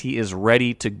soon as he is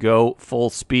ready to go full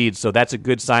speed. So that's a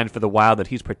good sign for the Wild that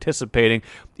he's participating,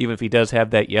 even if he does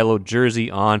have that yellow jersey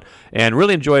on. And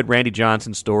really enjoyed Randy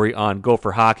Johnson's story on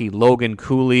Gopher Hockey. Logan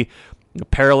Cooley, the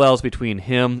parallels between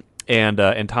him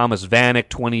and Thomas Vanek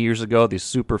 20 years ago, the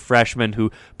super freshman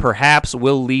who perhaps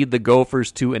will lead the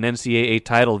Gophers to an NCAA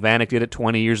title. Vanek did it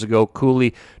 20 years ago.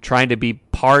 Cooley trying to be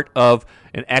part of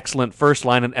an excellent first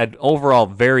line and an overall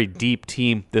very deep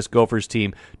team, this Gophers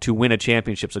team, to win a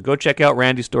championship. So go check out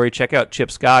Randy's story. Check out Chip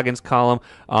Scoggins' column,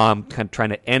 kind of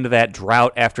trying to end that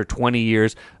drought after 20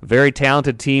 years. Very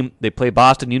talented team. They play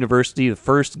Boston University, the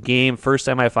first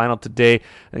semifinal today.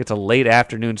 I think it's a late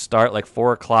afternoon start, like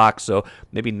 4 o'clock, so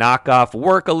maybe knock off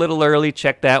work a little early.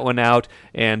 Check that one out.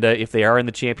 And if they are in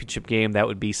the championship game, that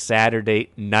would be Saturday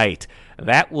night.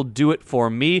 That will do it for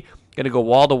me. Going to go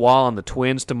wall-to-wall on the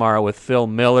Twins tomorrow with Phil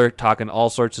Miller, talking all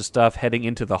sorts of stuff heading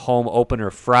into the home opener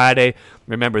Friday.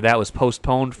 Remember, that was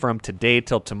postponed from today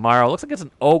till tomorrow. Looks like it's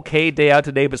an okay day out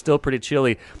today, but still pretty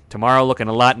chilly. Tomorrow looking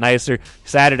a lot nicer.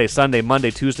 Saturday, Sunday,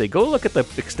 Monday, Tuesday. Go look at the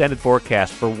extended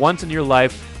forecast. For once in your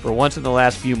life, for once in the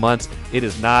last few months, it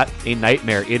is not a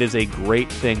nightmare. It is a great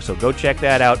thing. So go check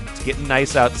that out. It's getting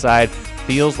nice outside.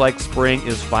 Feels like spring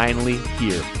is finally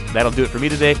here. That'll do it for me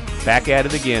today. Back at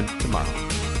it again tomorrow.